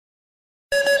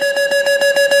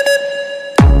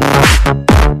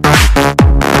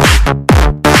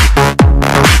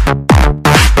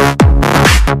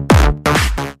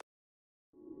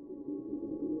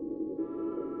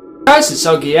guys, it's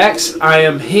OGX. I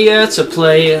am here to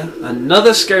play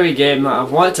another scary game that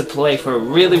I've wanted to play for a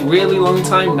really long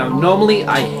time. Now normally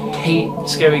I hate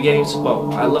scary games,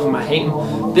 well I love them, I hate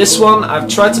them. This one I've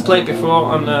tried to play before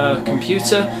on a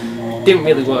computer, didn't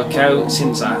really work out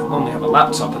since I only have a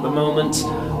laptop at the moment.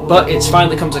 But it's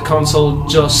finally come to console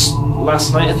just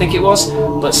last night I think it was.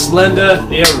 But Slender,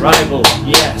 The Arrival,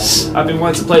 yes. I've been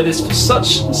wanting to play this for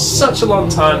such a long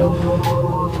time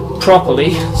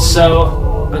properly, so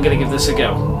I'm gonna give this a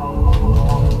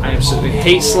go. I absolutely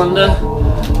hate Slender,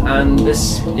 and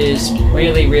this is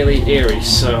really eerie,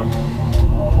 so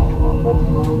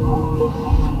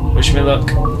wish me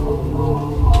luck.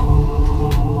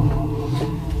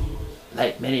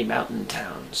 Like many mountain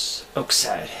towns,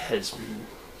 Oakside has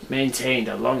maintained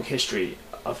a long history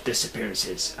of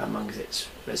disappearances among its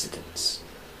residents.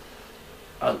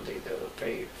 Only though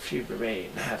very few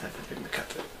remain have ever been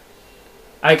recovered.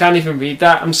 I can't even read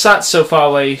that. I'm sat so far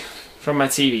away from my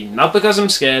TV. Not because I'm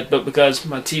scared, but because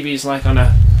my TV is like on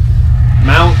a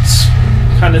mount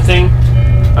kind of thing.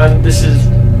 And this is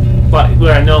like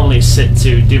where I normally sit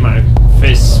to do my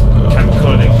face cam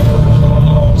recording.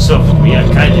 So we are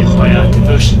guided by our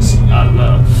devotions, our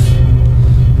love.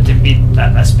 I didn't read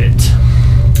that last bit.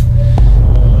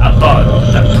 A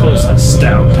bond that pulls us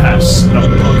down past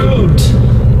Snowboard.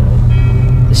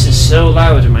 This is so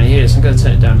loud in my ears, I'm going to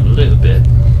turn it down a little bit.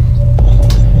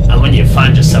 And when you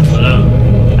find yourself alone,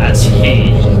 as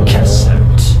he casts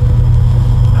out,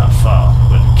 how far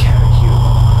will it carry you?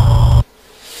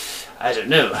 I don't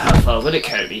know, how far will it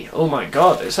carry me? Oh my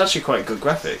god, it's actually quite good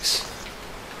graphics.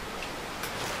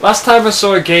 Last time I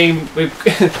saw a game with,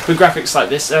 with graphics like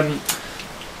this,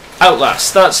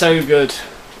 Outlast, that's how good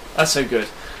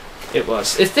it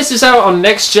was. If this is out on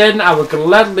next gen, I would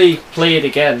gladly play it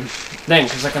again then,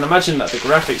 because I can imagine that the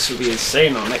graphics would be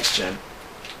insane on next gen.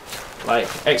 Like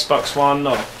Xbox One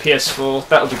or PS4,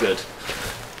 that would be good.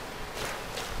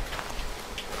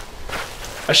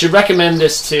 I should recommend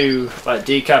this to like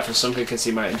Decaf or something because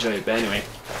he might enjoy it, but anyway.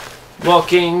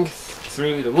 Walking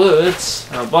through the woods,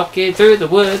 I'm walking through the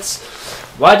woods.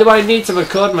 Why do I need to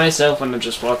record myself when I'm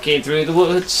just walking through the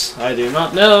woods? I do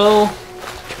not know.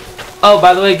 Oh,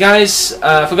 by the way guys,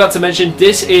 I forgot to mention,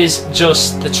 this is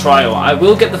just the trial. I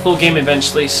will get the full game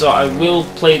eventually, so I will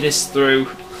play this through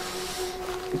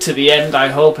to the end, I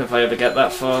hope, if I ever get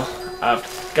that far.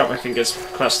 I've got my fingers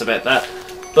crossed about that.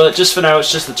 But just for now,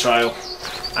 it's just the trial.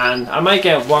 And I might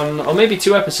get 1 or maybe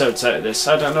 2 episodes out of this.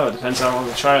 I don't know, it depends how long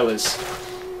the trial is.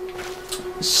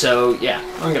 So yeah,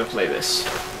 I'm going to play this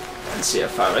and see how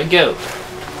far I go.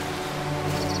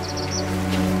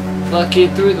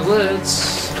 Walking through the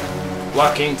woods.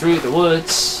 Walking through the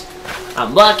woods.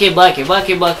 I'm walking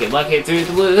through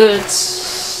the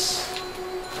woods.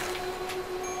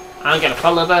 I'm gonna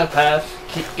follow the path,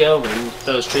 keep going,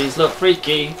 those trees look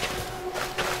freaky.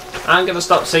 I'm gonna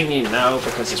stop singing now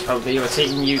because it's probably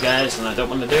irritating you guys and I don't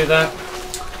want to do that.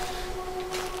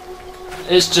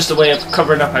 It's just a way of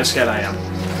covering up how scared I am.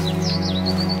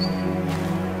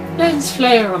 Lens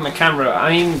flare on the camera.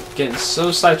 I'm getting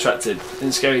so sidetracked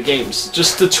in scary games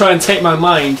just to try and take my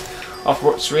mind off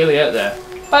what's really out there.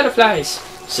 Butterflies!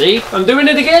 See? I'm doing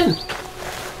it again!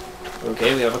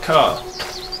 Okay, we have a car.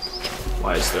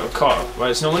 Why is there a car? Why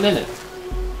is no one in it?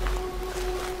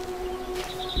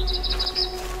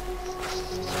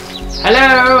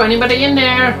 Hello? Anybody in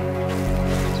there?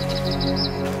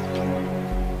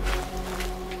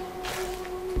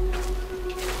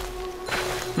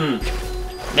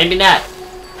 Maybe not.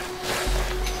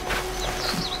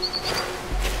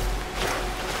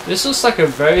 This looks like a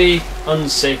very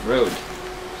unsafe road.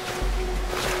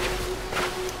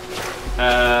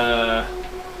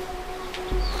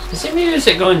 Is it me or is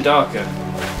it going darker?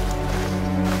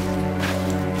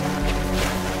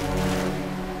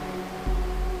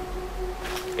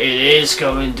 It is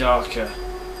going darker.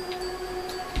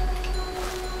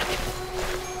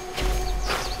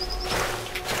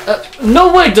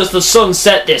 No way does the sun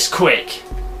set this quick.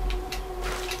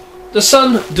 The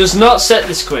sun does not set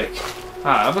this quick.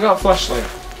 Ah, have I got a flashlight?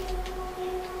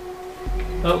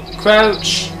 Oh,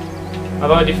 crouch!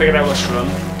 I've already figured out what's wrong.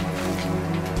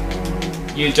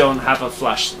 You don't have a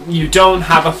flash. You don't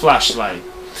have a flashlight.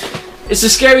 It's a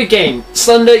scary game.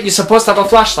 Slender, you're supposed to have a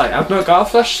flashlight. I've not got a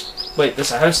flash. Wait,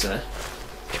 there's a house there.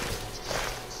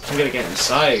 I'm gonna get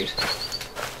inside.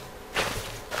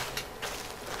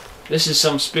 This is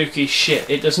some spooky shit.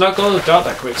 It does not go dark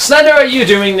that quick. Slender, are you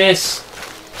doing this?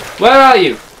 Where are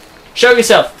you? Show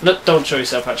yourself! No, don't show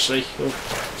yourself actually. You'll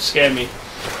scare me.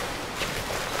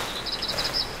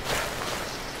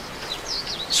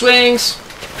 Swings!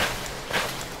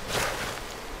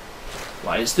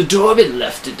 Why is the door been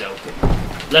left open?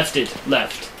 Left.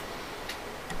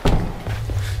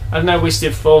 I've now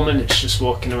wasted 4 minutes just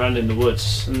walking around in the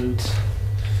woods. And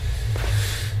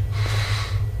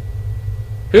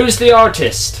who's the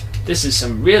artist? This is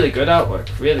some really good artwork.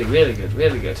 Really good.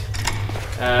 Really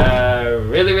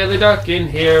dark in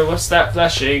here. What's that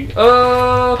flashing?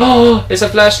 Oh, it's a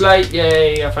flashlight.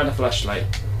 Yay, I found a flashlight.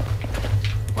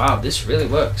 Wow, this really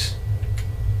works.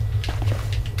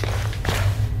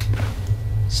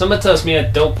 Someone tells me I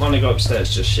don't want to go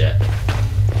upstairs just yet.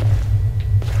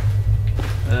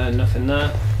 Nothing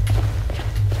there.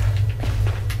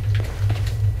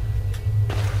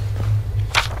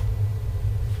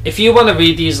 If you want to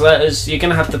read these letters, you're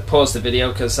gonna have to pause the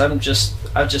video because I've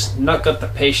just not got the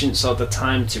patience or the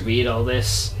time to read all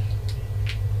this.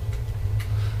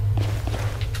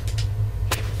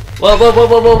 Whoa!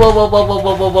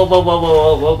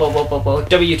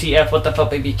 WTF? What the fuck,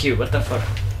 BBQ? What the fuck?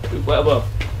 Whoa!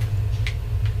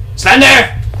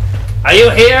 Slender, are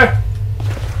you here?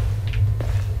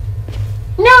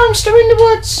 No, I'm still in the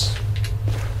woods.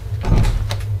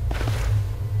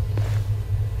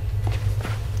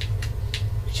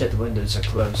 Shit, the windows are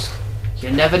closed.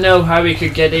 You never know how we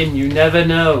could get in. You never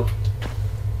know.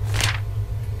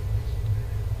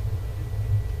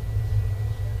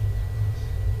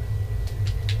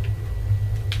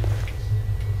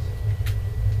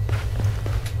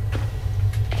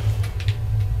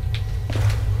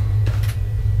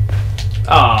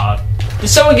 Ah, did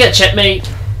someone get checkmate?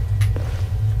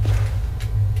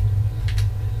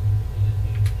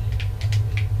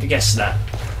 I guess not.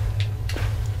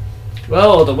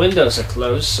 Well, the windows are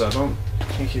closed, so I don't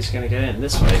think he's gonna get in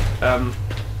this way.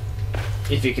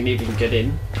 If he can even get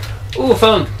in. Ooh,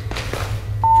 phone! 0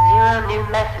 new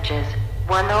messages.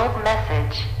 1 old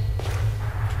message.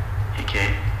 Hey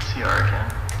Kate, it's CR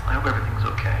again. I hope everything's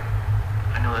okay.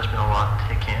 I know there's been a lot to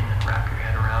take in and wrap your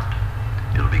head around.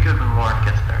 It'll be good when Lauren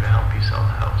gets there to help you sell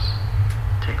the house.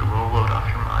 Take a little load off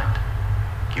your mind.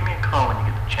 Give me a call when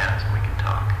you get the chance and we can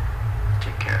talk.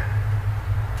 Take care.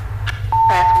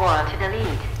 Press 1 to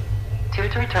delete. 2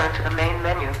 to return to the main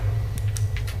menu.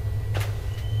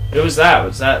 Who was that?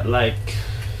 Was that like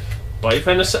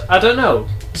boyfriend or so? I don't know.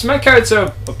 Is my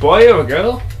character a boy or a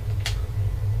girl?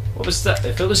 What was that?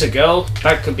 If it was a girl,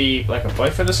 that could be like a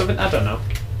boyfriend or something. I don't know.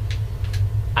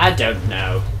 I don't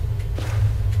know.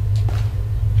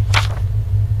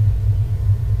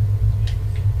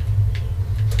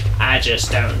 I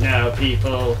just don't know,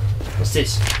 people. What's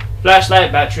this?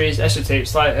 Flashlight, batteries,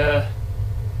 esotapes, lighter.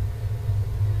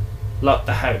 Lock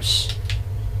the house.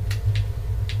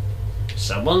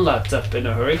 Someone locked up in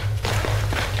a hurry.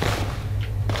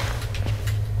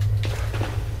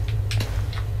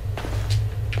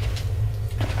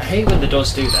 I hate when the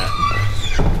doors do that.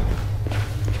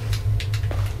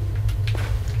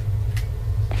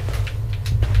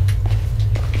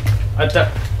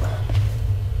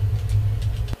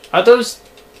 Are those...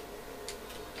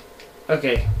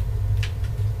 Okay.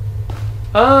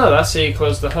 Oh, that's how you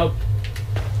close the hub.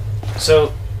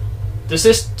 So, does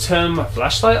this turn my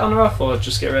flashlight on or off, or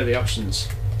just get rid of the options?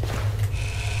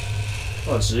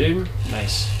 Oh, zoom.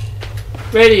 Nice.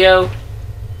 Radio.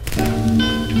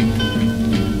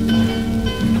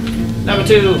 Number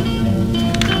 2.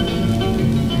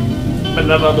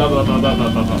 Blah, blah, blah, blah, blah, blah,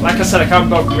 blah, blah. Like I said, I can't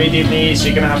bother reading these, so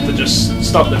you're going to have to just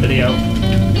stop the video.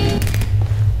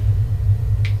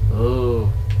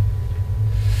 Oh.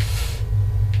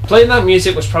 Playing that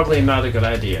music was probably not a good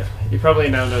idea. He probably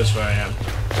now knows where I am.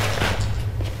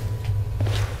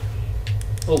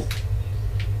 Oh.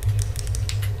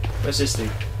 Where's this thing?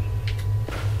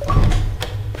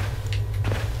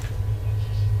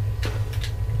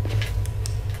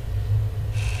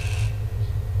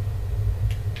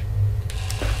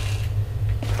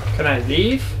 Can I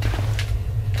leave?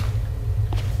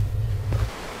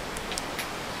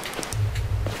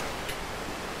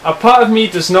 A part of me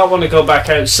does not want to go back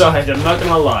outside, I'm not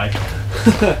gonna lie.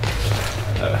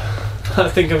 I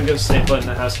think I'm gonna stay put in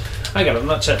the house. Hang on, I've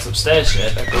not checked upstairs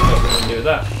yet. I think I'm gonna do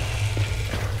that.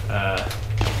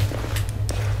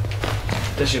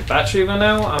 Does your battery run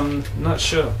out? I'm not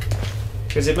sure.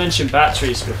 Because it mentioned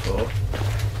batteries before.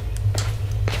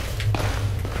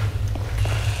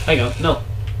 Hang on, no.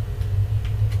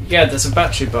 Yeah, there's a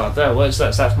battery bar there. What is that?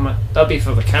 Is that for my... That'll be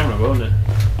for the camera, won't it?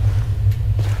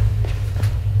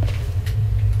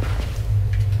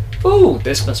 Ooh,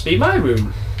 this must be my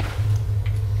room.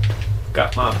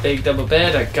 Got my big double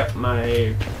bed. I got my...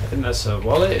 I think that's a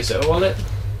wallet. Is it a wallet?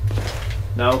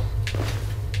 No.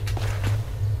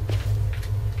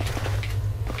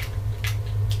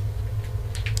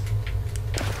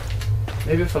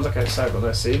 Maybe if I look outside, will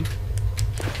I see him?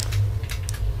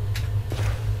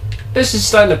 This is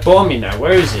starting to bore me now.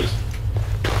 Where is he?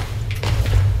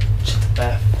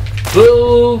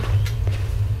 Boo!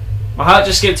 My heart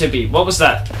just skipped a beat. What was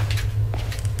that?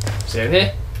 Is he over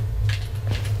here?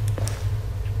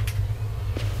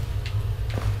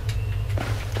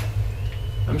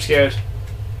 I'm scared.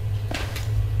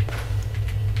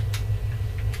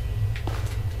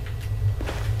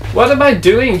 What am I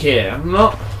doing here? I'm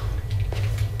not...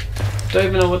 I don't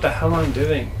even know what the hell I'm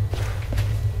doing.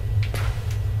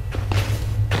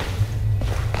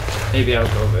 Maybe I'll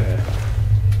go over here.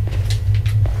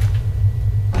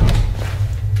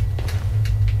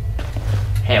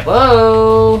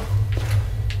 Hello?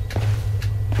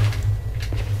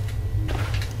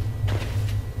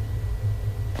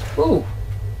 Ooh.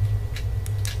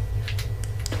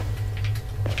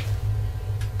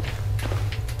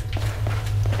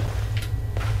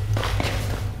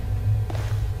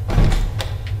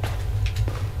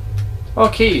 Oh,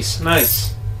 keys.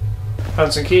 Nice.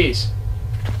 Found some keys.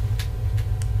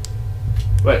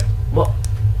 Wait, what?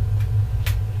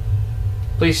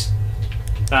 Please.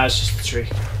 Nah, it's just a tree.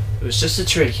 It was just a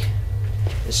tree.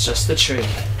 It's just a tree.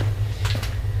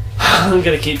 I'm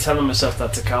gonna keep telling myself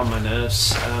that to calm my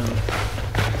nerves.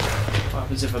 What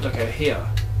happens if I look out here?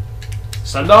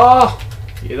 Slender!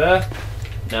 You there?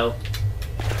 No.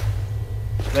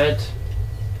 Red.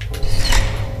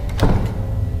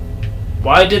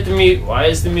 Why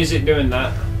is the music doing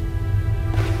that?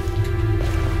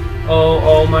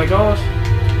 Oh my god.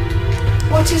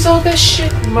 What is all this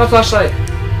shit? My flashlight.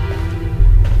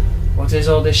 What is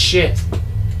all this shit?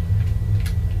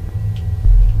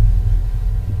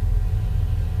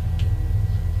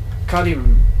 I can't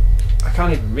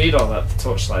even read all that. The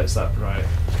torchlight's that bright.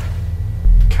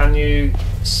 Can you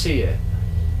see it?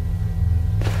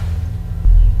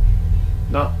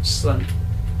 Not Slender.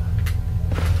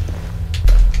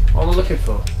 What am I looking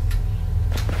for?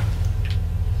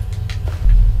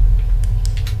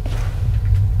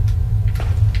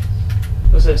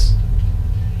 What's this?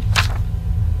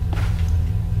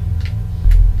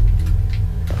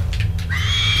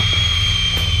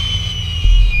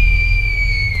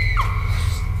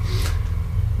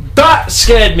 That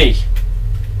scared me!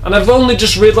 And I've only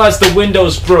just realised the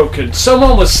window's broken.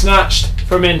 Someone was snatched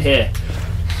from in here.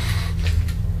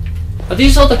 Are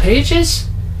these all the pages?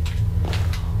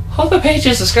 All the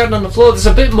pages are scattered on the floor. There's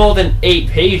a bit more than 8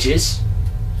 pages.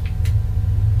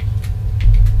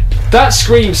 That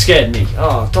scream scared me.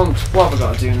 Oh, don't. What have I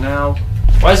got to do now?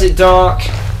 Why is it dark?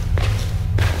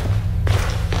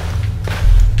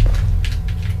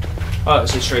 Oh,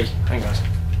 it's a tree. Hang on.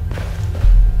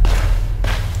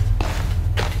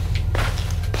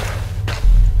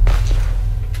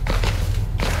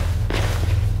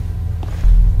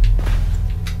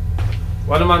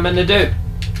 What am I meant to do?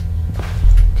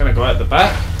 Can I go out the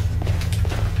back?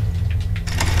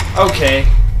 Okay.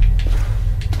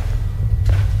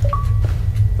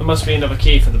 There must be another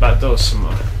key for the back door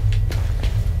somewhere.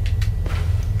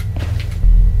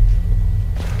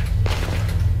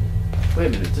 Wait a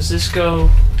minute, does this go...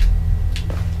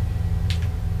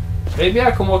 Maybe I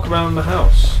can walk around the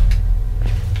house.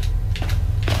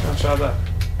 I'll try that.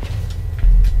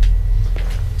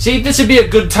 See, this would be a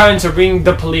good time to ring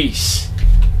the police.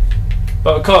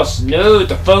 But of course, no,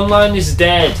 the phone line is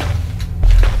dead.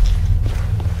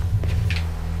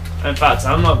 In fact,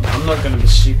 I'm not going to be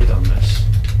stupid on this.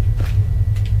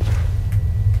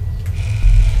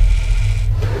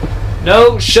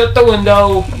 No, shut the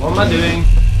window. What am I doing?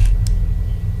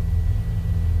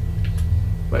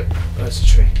 Wait, oh, it's a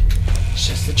tree. It's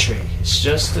just a tree. It's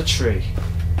just a tree.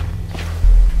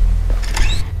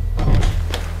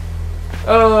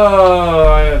 Oh,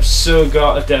 I have so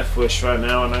got a death wish right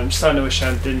now, and I'm starting to wish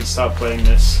I didn't start playing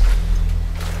this.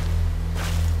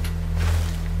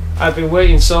 I've been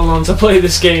waiting so long to play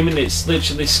this game, and it's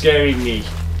literally scaring me.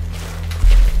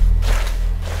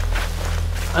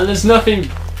 And there's nothing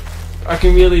I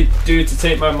can really do to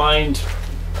take my mind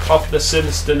off the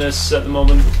sinisterness at the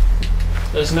moment.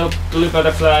 There's no blue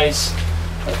butterflies.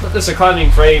 But there's a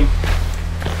climbing frame.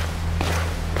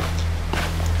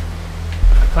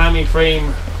 Climbing frame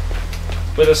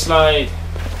with a slide.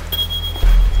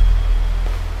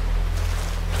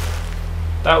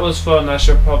 That was fun. I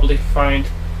should probably find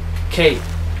Kate.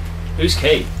 Who's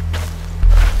Kate?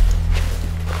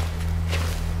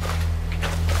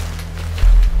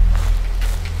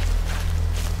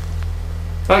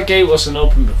 That gate wasn't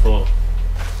open before.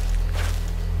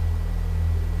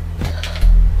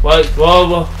 What? Whoa,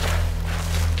 whoa.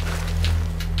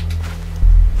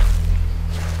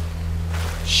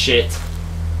 Shit.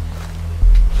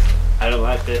 I don't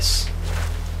like this.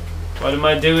 What am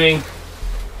I doing?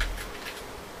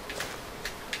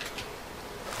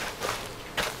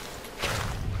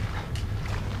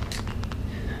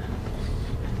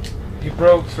 You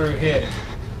broke through here.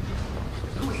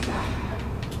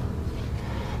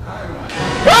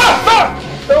 Ah!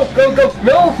 Fuck! No, go, go.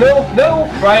 No, no,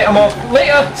 no. Right, I'm off.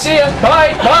 Later. See ya.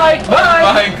 Bye, bye,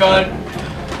 bye. Bye, God.